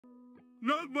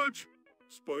Not much,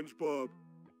 SpongeBob.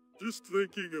 Just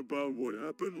thinking about what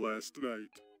happened last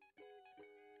night.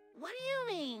 What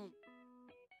do you mean?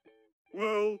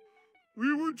 Well,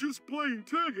 we were just playing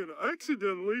tag and I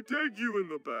accidentally tagged you in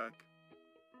the back.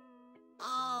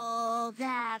 Oh,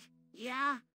 that.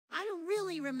 Yeah? I don't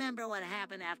really remember what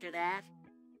happened after that.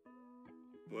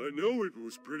 I know it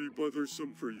was pretty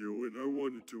bothersome for you and I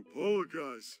wanted to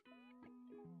apologize.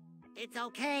 It's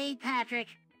okay, Patrick.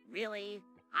 Really,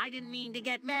 I didn't mean to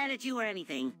get mad at you or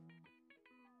anything.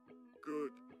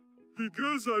 Good.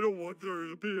 Because I don't want there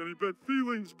to be any bad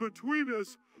feelings between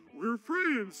us. We're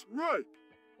friends, right?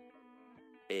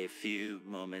 A few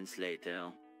moments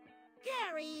later.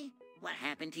 Gary, what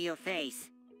happened to your face?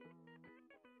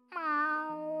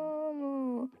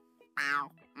 Meow.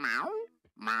 Meow. Meow.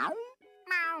 Meow.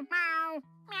 Meow. Meow.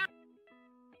 Meow.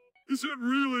 Is it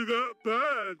really that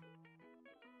bad?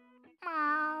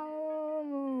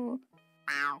 Meow.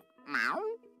 Meow. Meow.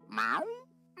 Meow.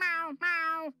 Meow.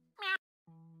 Meow.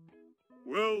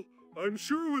 Well, I'm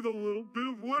sure with a little bit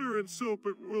of water and soap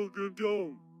it will go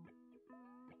down.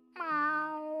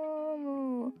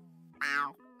 Meow.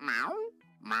 Meow. Meow.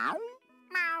 Meow.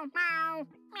 Meow. Meow.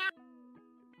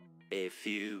 A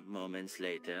few moments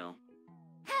later.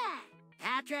 Hey,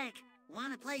 Patrick,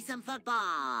 wanna play some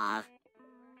football?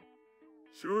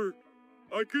 Sure,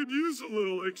 I could use a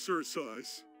little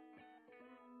exercise.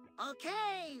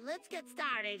 Okay, let's get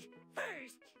started.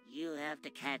 First, you have to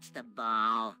catch the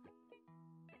ball.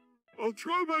 I'll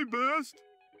try my best.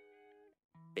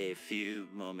 A few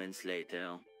moments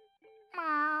later.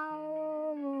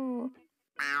 Meow.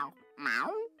 Meow.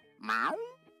 Meow. Meow.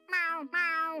 Meow.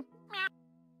 Meow. Meow.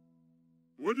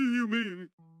 What do you mean?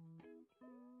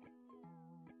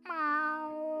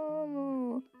 Meow.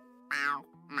 Meow.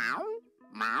 Meow.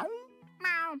 Meow.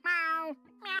 Meow. Meow.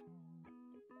 Meow.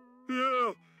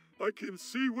 Yeah, I can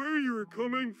see where you're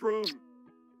coming from.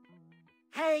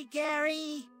 Hey,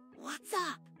 Gary, what's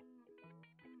up?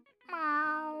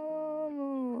 Meow.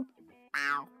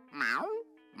 Meow. Meow.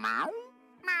 Meow.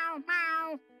 Meow.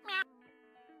 Meow. Meow.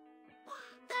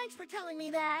 Thanks for telling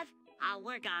me that. I'll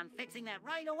work on fixing that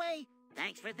right away.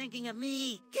 Thanks for thinking of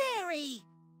me, Gary!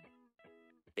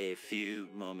 A few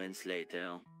moments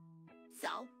later. So,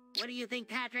 what do you think,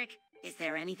 Patrick? Is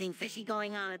there anything fishy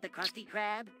going on at the Krusty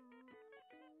Krab?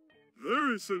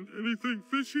 There isn't anything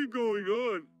fishy going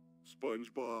on,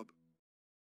 SpongeBob.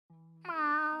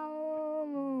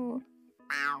 Meow.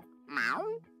 Meow.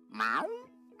 Meow. Meow.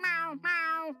 Meow.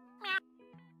 Meow. Meow.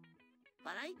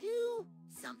 But I do.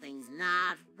 Something's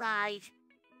not right.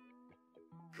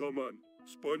 Come on,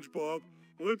 SpongeBob.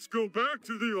 Let's go back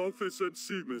to the office and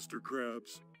see Mr.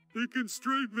 Krabs. He can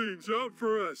straighten things out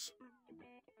for us.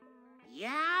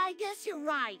 Yeah, I guess you're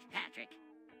right, Patrick.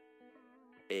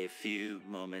 A few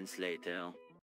moments later.